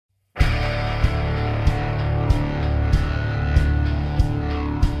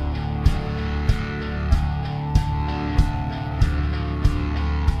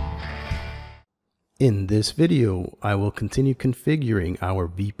In this video, I will continue configuring our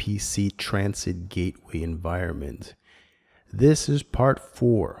VPC Transit Gateway environment. This is part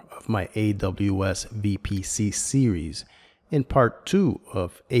 4 of my AWS VPC series and part 2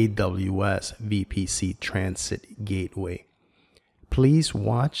 of AWS VPC Transit Gateway. Please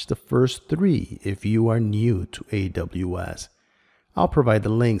watch the first 3 if you are new to AWS. I'll provide the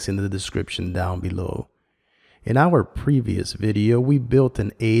links in the description down below. In our previous video, we built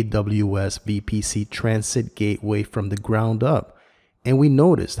an AWS VPC Transit Gateway from the ground up, and we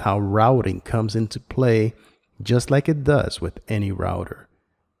noticed how routing comes into play just like it does with any router.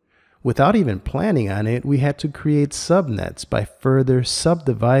 Without even planning on it, we had to create subnets by further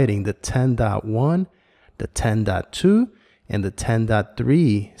subdividing the 10.1, the 10.2, and the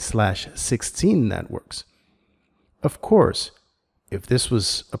 10.3/16 networks. Of course, if this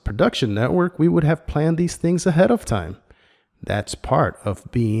was a production network, we would have planned these things ahead of time. That's part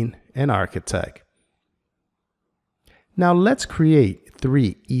of being an architect. Now let's create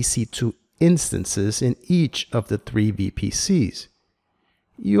 3 EC2 instances in each of the 3 VPCs.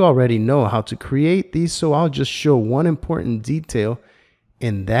 You already know how to create these, so I'll just show one important detail,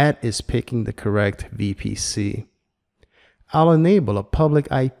 and that is picking the correct VPC. I'll enable a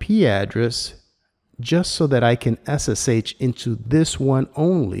public IP address just so that I can SSH into this one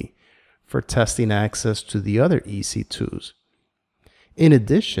only for testing access to the other EC2s. In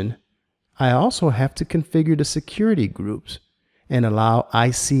addition, I also have to configure the security groups and allow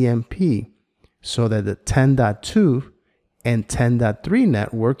ICMP so that the 10.2 and 10.3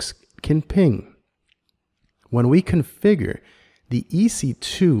 networks can ping. When we configure the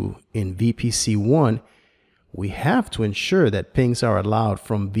EC2 in VPC1, we have to ensure that pings are allowed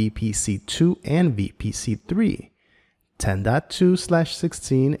from VPC2 and VPC3,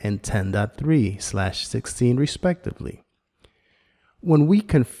 10.2/16 and 10.3/16 respectively. When we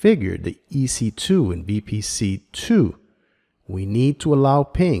configure the EC2 in VPC2, we need to allow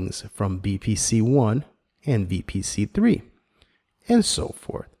pings from VPC1 and VPC3, and so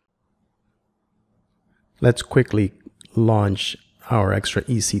forth. Let's quickly launch our extra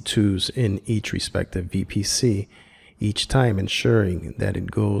EC2s in each respective VPC, each time ensuring that it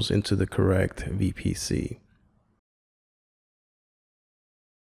goes into the correct VPC.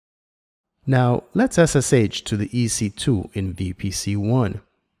 Now let's SSH to the EC2 in VPC1,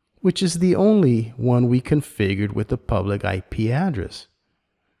 which is the only one we configured with the public IP address.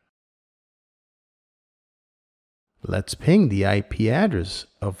 Let's ping the IP address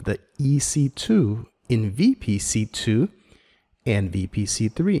of the EC2 in VPC2 and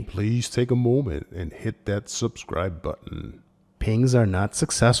VPC3. Please take a moment and hit that subscribe button. Pings are not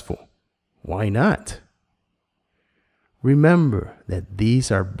successful. Why not? Remember that these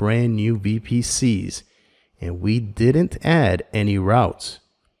are brand new VPCs and we didn't add any routes.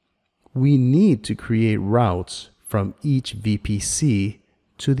 We need to create routes from each VPC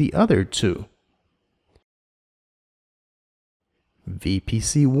to the other 2.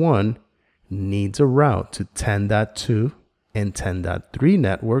 VPC1 needs a route to 10.2 and 10.3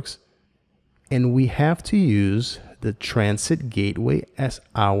 networks, and we have to use the transit gateway as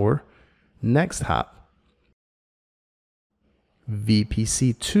our next hop.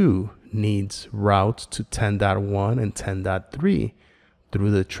 VPC2 needs routes to 10.1 and 10.3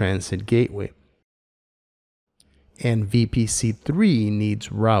 through the transit gateway, and VPC3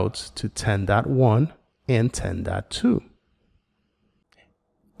 needs routes to 10.1 and 10.2.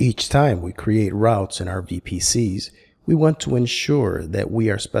 Each time we create routes in our VPCs, we want to ensure that we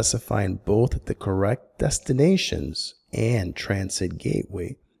are specifying both the correct destinations and transit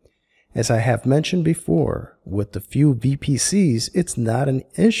gateway. As I have mentioned before, with the few VPCs, it's not an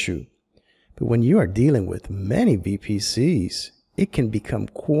issue. But when you are dealing with many VPCs, it can become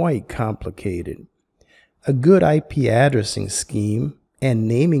quite complicated. A good IP addressing scheme and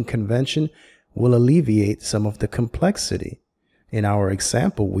naming convention will alleviate some of the complexity. In our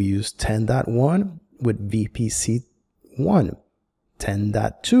example, we use 10.1 with VPC1,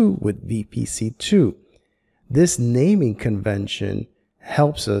 10.2 with VPC2. This naming convention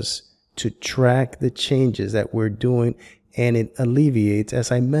helps us to track the changes that we're doing, and it alleviates, as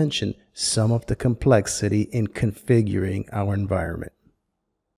I mentioned, some of the complexity in configuring our environment.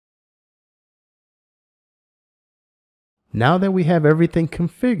 Now that we have everything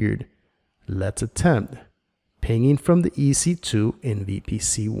configured, let's attempt pinging from the EC2 in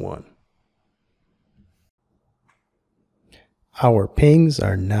VPC1. Our pings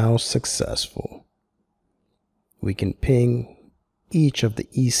are now successful. We can ping each of the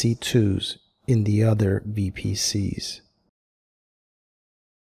EC2s in the other VPCs.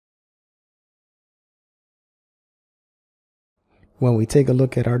 When we take a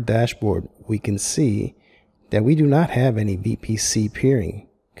look at our dashboard, we can see that we do not have any VPC peering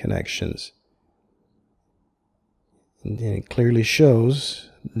connections. And it clearly shows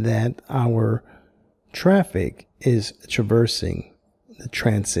that our traffic is traversing the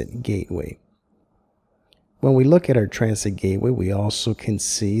transit gateway. When we look at our transit gateway, we also can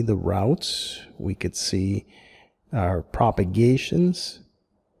see the routes. We could see our propagations.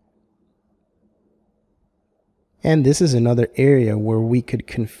 And this is another area where we could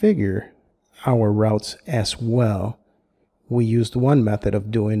configure our routes as well. We used one method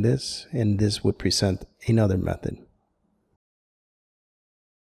of doing this, and this would present another method.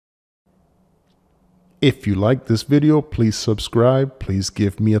 If you like this video, please subscribe, please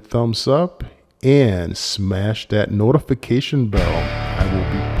give me a thumbs up, and smash that notification bell. I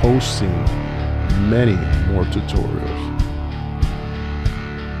will be posting many more tutorials.